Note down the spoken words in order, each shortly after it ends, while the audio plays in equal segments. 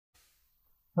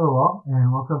Hello all,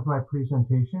 and welcome to my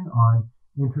presentation on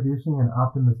introducing an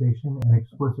optimization and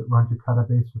explicit Runge-Kutta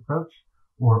based approach,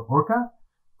 or ORKA,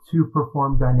 to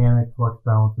perform dynamic flux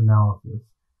balance analysis,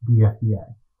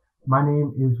 dFBA. My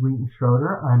name is Wheaton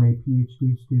Schroeder. I'm a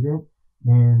PhD student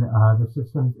in the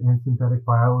Systems and Synthetic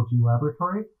Biology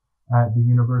Laboratory at the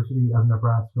University of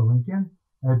Nebraska-Lincoln,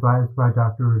 advised by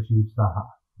Dr. Rajiv Saha.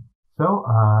 So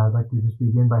I'd like to just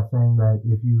begin by saying that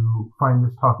if you find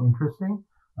this talk interesting,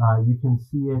 you can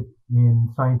see it in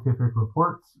scientific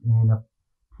reports in a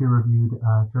peer-reviewed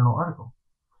journal article.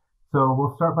 So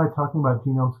we'll start by talking about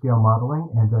genome scale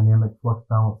modeling and dynamic flux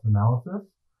balance analysis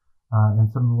and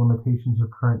some of the limitations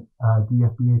of current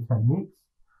dFBA techniques.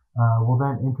 We'll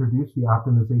then introduce the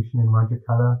optimization in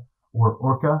Runge-Kutta or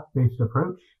ORKA-based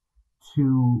approach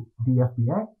to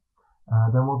dFBA.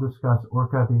 Then we'll discuss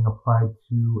ORKA being applied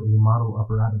to a model of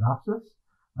Arabidopsis.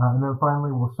 And then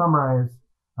finally, we'll summarize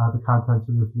the contents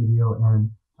of this video and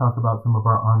talk about some of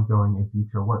our ongoing and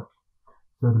future work.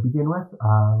 So to begin with,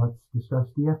 let's discuss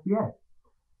dFBA.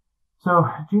 So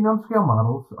genome scale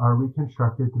models are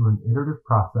reconstructed through an iterative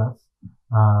process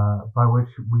by which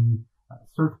we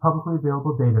search publicly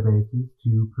available databases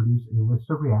to produce a list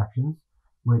of reactions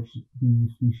which the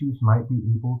species might be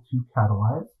able to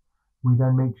catalyze. We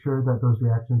then make sure that those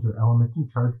reactions are element and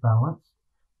charge balanced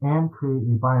and create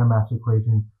a biomass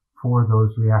equation for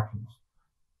those reactions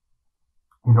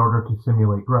in order to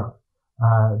simulate growth.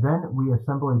 Then we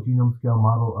assemble a genome scale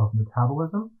model of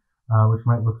metabolism, which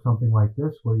might look something like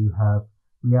this, where you have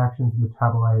reactions,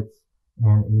 metabolites,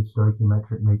 and a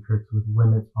stoichiometric matrix with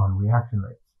limits on reaction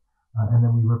rates. And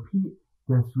then we repeat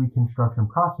this reconstruction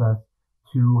process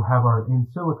to have our in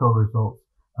silico results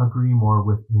agree more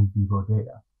with in vivo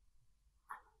data.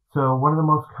 So one of the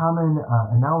most common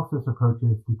analysis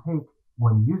approaches to take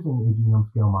when using a genome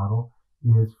scale model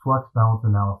is flux balance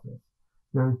analysis.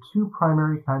 There are two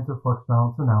primary kinds of flux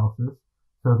balance analysis.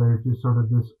 So there's just sort of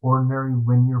this ordinary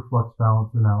linear flux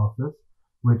balance analysis,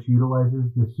 which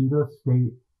utilizes the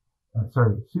pseudo-steady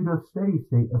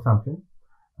state assumption.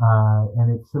 And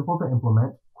it's simple to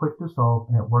implement, quick to solve,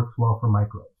 and it works well for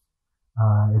microbes.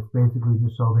 It's basically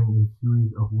just solving a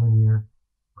series of linear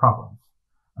problems.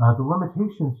 The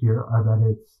limitations here are that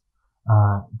it's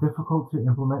difficult to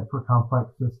implement for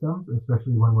complex systems,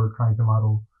 especially when we're trying to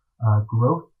model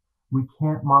growth. We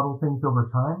can't model things over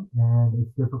time, and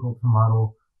it's difficult to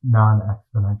model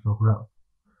non-exponential growth.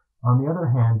 On the other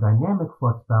hand, dynamic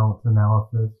flux balance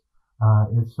analysis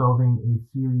is solving a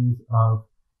series of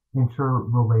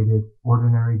interrelated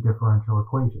ordinary differential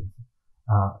equations,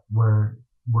 where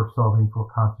we're solving for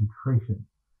concentration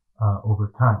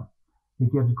over time.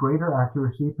 It gives greater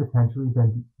accuracy potentially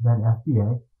than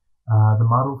FBA. The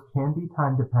models can be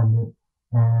time dependent,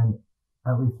 and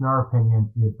at least in our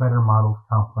opinion, it better models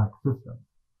complex systems.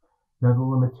 Now, the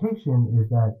limitation is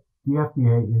that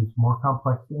dFBA is more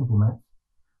complex to implement.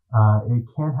 It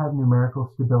can have numerical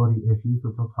stability issues,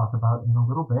 which we'll talk about in a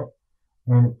little bit,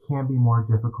 and it can be more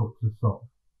difficult to solve.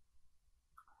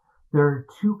 There are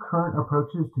two current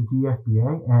approaches to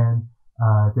dFBA, and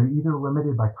they're either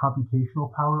limited by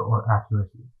computational power or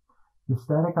accuracy. The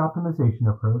static optimization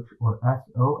approach, or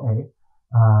SOA,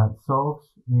 solves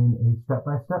in a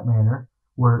step-by-step manner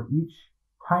where each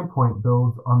time point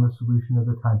builds on the solution of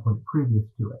the time point previous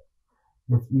to it.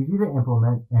 It's easy to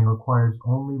implement and requires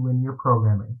only linear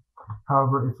programming.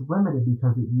 However, it's limited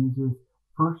because it uses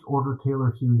first-order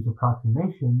Taylor series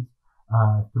approximations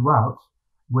throughout,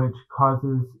 which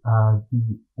causes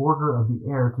the order of the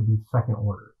error to be second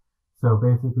order. So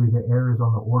basically, the error is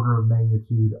on the order of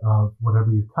magnitude of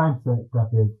whatever your time step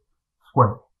is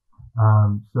squared.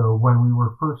 So when we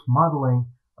were first modeling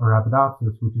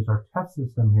Arabidopsis, which is our test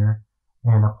system here,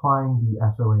 and applying the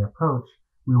SOA approach,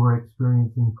 we were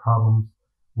experiencing problems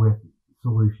with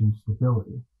solution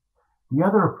stability. The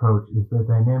other approach is the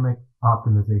dynamic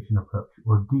optimization approach,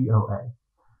 or DOA.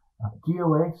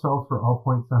 DOA solves for all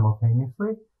points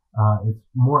simultaneously. It's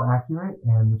more accurate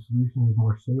and the solution is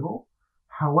more stable.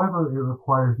 However, it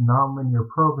requires nonlinear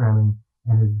programming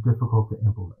and is difficult to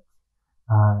implement.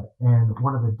 And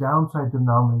one of the downsides of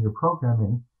nonlinear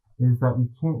programming is that we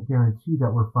can't guarantee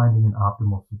that we're finding an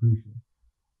optimal solution.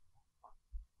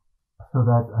 So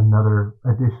that's another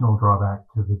additional drawback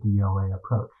to the DOA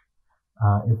approach.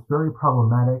 It's very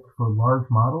problematic for large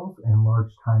models and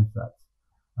large time sets,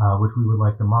 which we would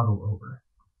like to model over.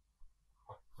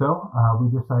 So we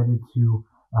decided to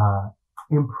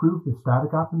improve the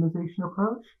static optimization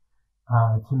approach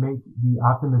to make the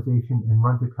optimization in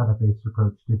Runge-Kutta based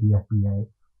approach to dFBA,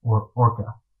 or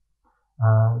ORKA.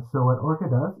 So what ORKA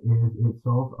does is it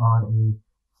solves on a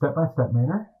step-by-step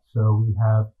manner. So we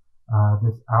have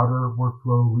this outer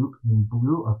workflow loop in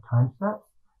blue of time steps,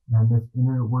 and this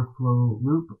inner workflow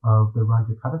loop of the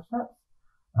Runge-Kutta steps.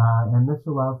 And this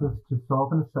allows us to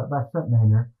solve in a step-by-step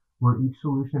manner where each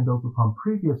solution builds upon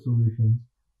previous solutions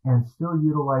and still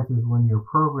utilizes linear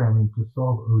programming to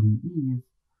solve ODEs.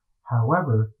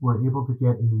 However, we're able to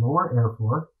get a lower error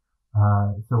floor,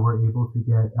 so we're able to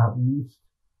get at least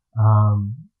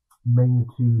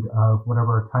magnitude of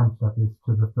whatever our time step is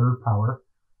to the third power.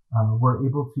 We're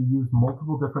able to use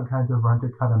multiple different kinds of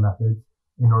Runge-Kutta methods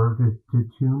in order to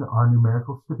tune our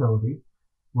numerical stability.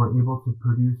 We're able to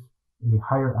produce a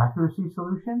higher accuracy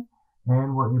solution,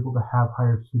 and we're able to have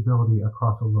higher stability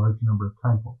across a large number of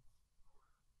time points.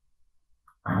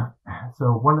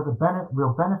 So one of the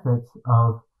real benefits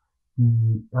of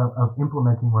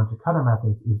implementing Runge-Kutta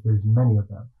methods is there's many of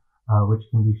them, which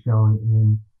can be shown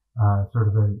in sort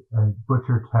of a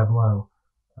butcher tableau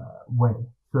way.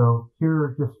 So here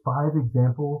are just 5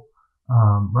 example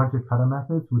Runge-Kutta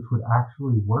methods which would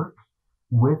actually work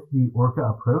with the ORKA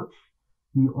approach.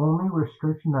 The only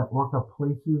restriction that ORKA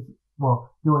places, well,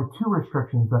 the only 2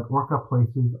 restrictions that ORKA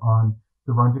places on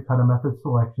the Runge-Kutta method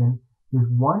selection is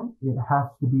 1, it has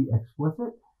to be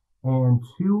explicit, and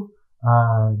 2,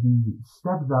 the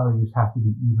step values have to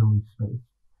be evenly spaced.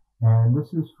 And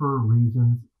this is for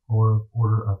reasons or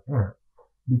order of error,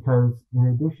 because in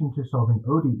addition to solving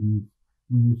ODEs,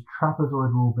 we use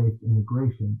trapezoid rule-based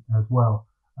integration as well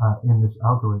in this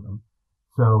algorithm.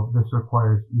 So this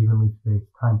requires evenly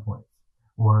spaced time points,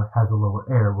 or has a lower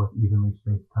error with evenly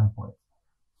spaced time points.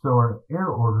 So our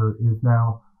error order is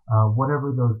now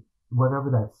whatever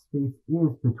that space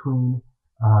is between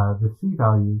the C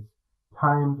values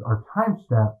times our time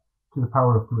step to the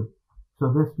power of 3.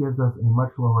 So this gives us a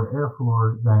much lower error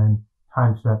floor than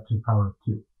time step to the power of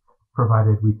 2,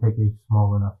 provided we take a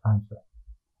small enough time step.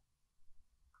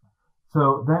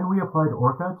 So then we applied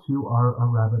ORKA to our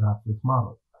Arabidopsis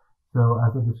model. So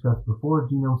as I discussed before,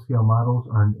 genome scale models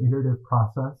are an iterative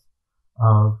process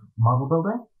of model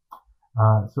building.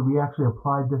 So we actually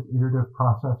applied this iterative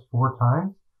process 4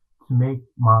 times to make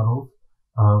models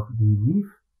of the leaf,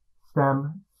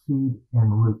 stem, seed,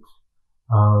 and root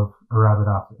of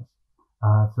Arabidopsis.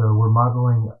 So we're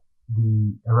modeling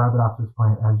the Arabidopsis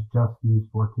plant as just these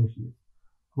 4 tissues.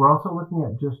 We're also looking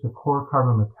at just the core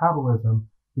carbon metabolism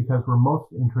because we're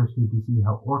most interested to see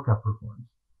how ORKA performs.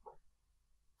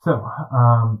 So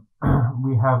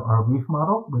we have our leaf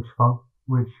model, which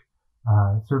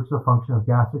serves the function of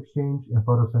gas exchange and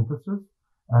photosynthesis,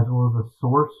 as well as a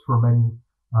source for many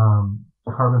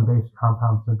carbon-based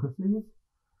compound syntheses.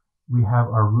 We have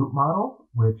our root model,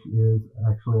 which is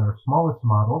actually our smallest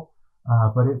model,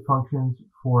 but it functions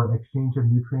for exchange of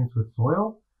nutrients with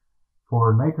soil,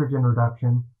 for nitrogen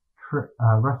reduction,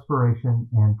 respiration,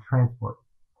 and transport.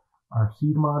 Our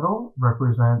seed model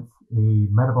represents a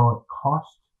metabolic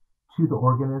cost to the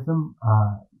organism,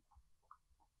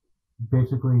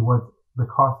 basically what's the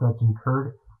cost that's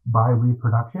incurred by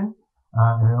reproduction,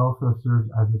 and it also serves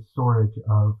as a storage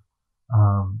of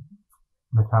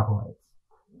metabolites.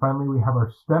 Finally, we have our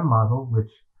stem model,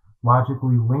 which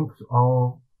logically links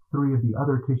all 3 of the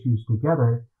other tissues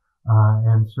together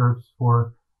and serves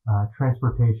for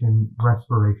transportation,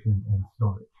 respiration, and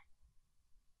storage.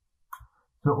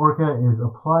 So ORKA is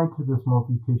applied to this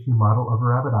multi-tissue model of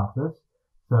Arabidopsis.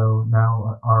 So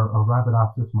now our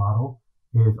Arabidopsis model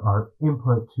is our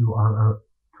input to our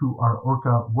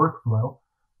ORKA workflow.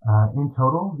 In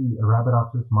total, the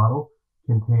Arabidopsis model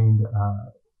contained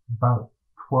about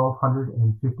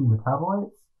 1,250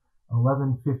 metabolites,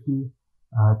 1,150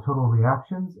 total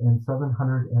reactions, and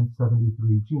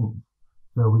 773 genes.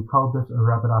 So we called this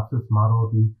Arabidopsis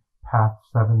model the Path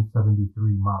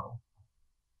 773 model.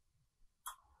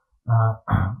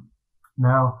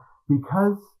 Now,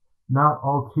 because not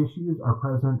all tissues are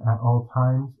present at all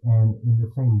times and in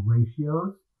the same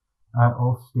ratios at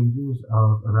all stages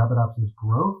of Arabidopsis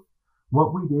growth,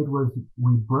 what we did was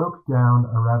we broke down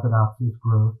Arabidopsis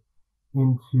growth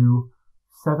into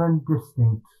 7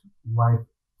 distinct life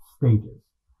stages.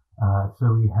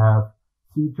 So we have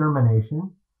seed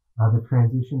germination, the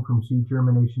transition from seed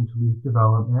germination to leaf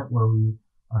development, where we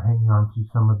are hanging on to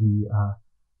some of the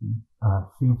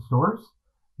seed stores.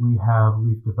 We have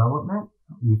leaf development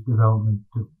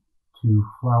to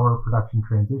flower production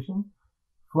transition,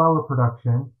 flower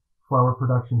production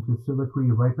to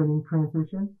silique ripening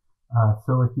transition.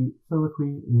 Silique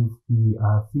is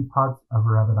the seed pods of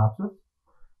Arabidopsis.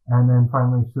 And then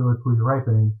finally silique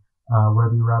ripening, where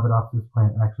the Arabidopsis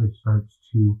plant actually starts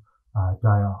to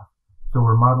die off. So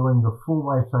we're modeling the full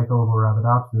life cycle of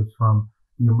Arabidopsis from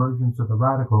the emergence of the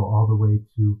radicle all the way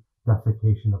to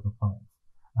desiccation of the plant.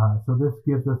 So this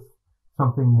gives us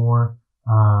something more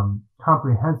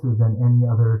comprehensive than any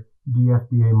other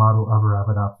dFBA model of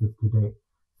Arabidopsis to date.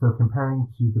 So comparing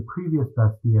to the previous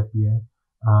best dFBA,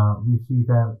 we see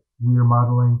that we are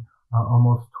modeling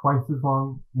almost twice as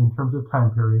long in terms of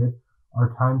time period.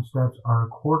 Our time steps are a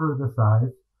quarter the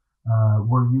size.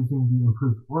 We're using the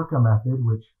improved ORKA method,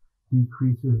 which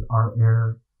decreases our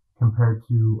error compared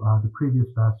to the previous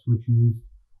best, which used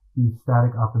the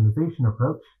static optimization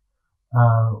approach.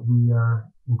 We are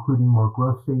including more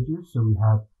growth stages, so we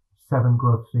have 7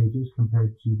 growth stages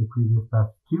compared to the previous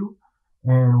best 2,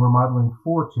 and we're modeling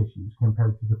 4 tissues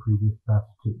compared to the previous best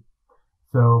 2.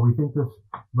 So we think this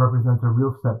represents a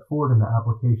real step forward in the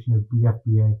application of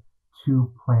dFBA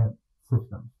to plant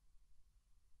systems.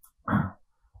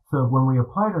 So when we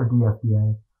applied our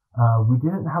dFBA, we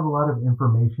didn't have a lot of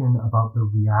information about the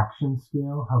reaction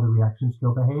scale, how the reaction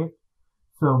scale behaved.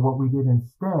 So what we did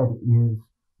instead is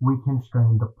we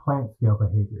constrained the plant scale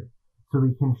behavior. So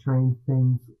we constrained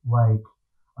things like,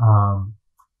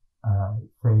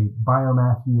 say,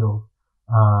 biomass yield,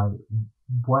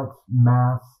 what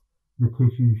mass the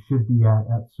tissue should be at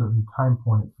certain time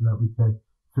points so that we could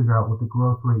figure out what the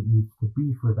growth rate needs to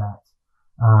be for that.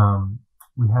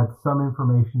 We had some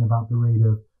information about the rate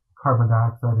of carbon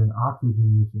dioxide and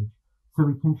oxygen usage. So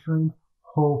we constrained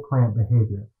whole plant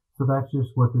behavior. So that's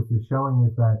just what this is showing,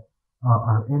 is that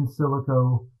our in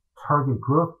silico target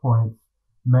growth points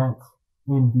met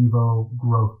in vivo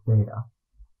growth data.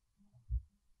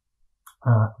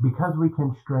 Because we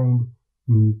constrained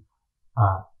the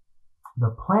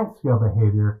plant scale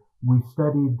behavior, we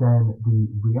studied then the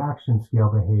reaction scale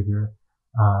behavior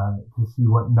to see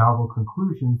what novel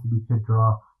conclusions we could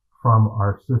draw from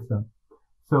our system.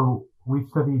 So we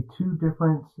studied 2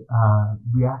 different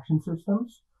reaction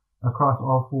systems across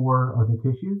all 4 of the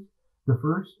tissues. The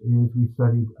first is we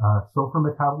studied sulfur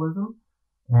metabolism,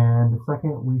 and the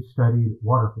second we studied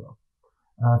water flow.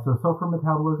 So sulfur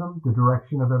metabolism, the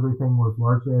direction of everything was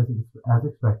largely as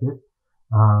expected.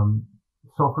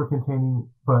 Sulfur containing,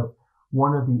 but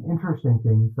one of the interesting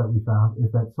things that we found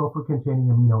is that sulfur containing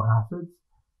amino acids,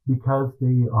 because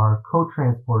they are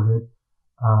co-transported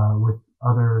with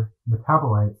other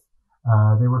metabolites,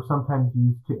 they were sometimes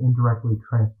used to indirectly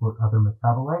transport other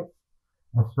metabolites,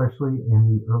 especially in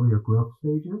the earlier growth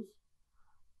stages.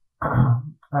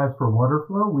 As for water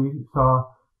flow, we saw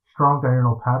strong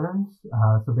diurnal patterns.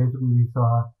 So basically we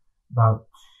saw about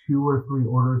 2 or 3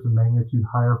 orders of magnitude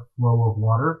higher flow of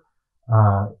water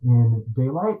in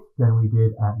daylight than we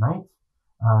did at night.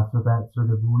 So that sort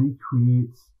of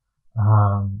recreates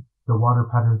the water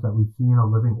patterns that we see in a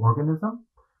living organism.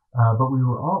 But we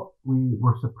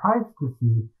were surprised to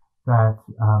see that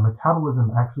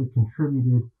metabolism actually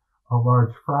contributed a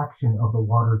large fraction of the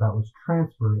water that was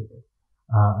transpirated.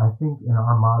 I think in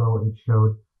our model it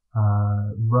showed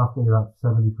roughly about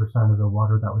 70% of the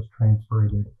water that was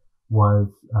transpirated was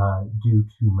due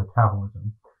to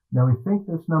metabolism. Now we think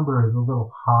this number is a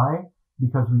little high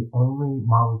because we only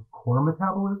modeled core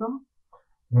metabolism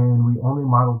and we only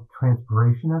modeled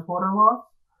transpiration as water loss.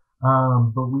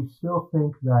 But we still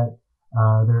think that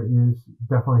there is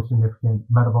definitely significant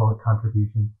metabolic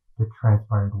contribution to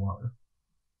transpired water.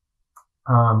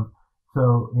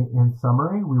 So in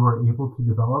summary, we were able to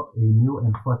develop a new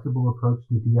and flexible approach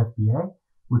to dFBA,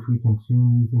 which we can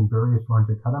tune using various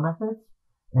Runge-Kutta methods,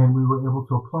 and we were able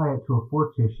to apply it to a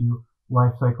 4-tissue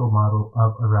life cycle model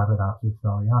of Arabidopsis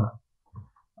thaliana.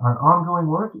 Our ongoing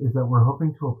work is that we're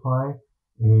hoping to apply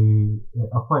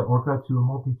ORKA to a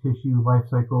multi-tissue life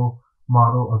cycle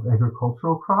model of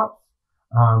agricultural crops.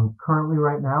 Currently,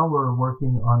 right now, we're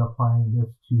working on applying this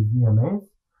to ZMAs.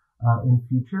 In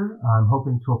future, I'm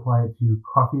hoping to apply it to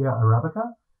Coffea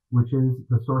arabica, which is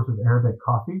the source of Arabic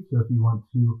coffee. So if you want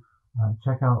to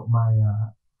check out my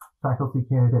faculty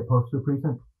candidate poster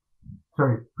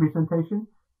presentation,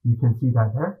 you can see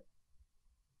that there.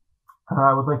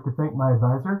 I would like to thank my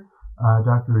advisor,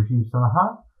 Dr. Rajiv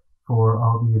Saha, for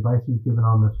all the advice he's given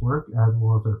on this work, as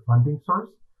well as our funding source,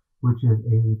 which is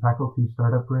a faculty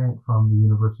startup grant from the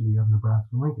University of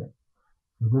Nebraska-Lincoln.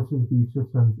 So this is the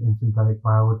Systems in Synthetic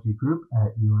Biology group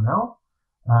at UNL,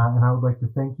 and I would like to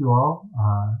thank you all.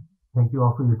 Thank you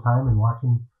all for your time in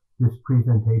watching this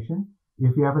presentation.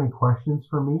 If you have any questions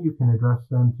for me, you can address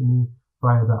them to me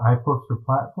via the iPoster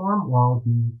platform while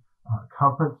the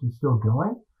conference is still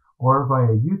going, or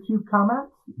via YouTube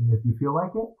comments if you feel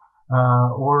like it,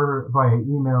 or via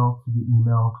email to the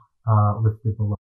email listed below.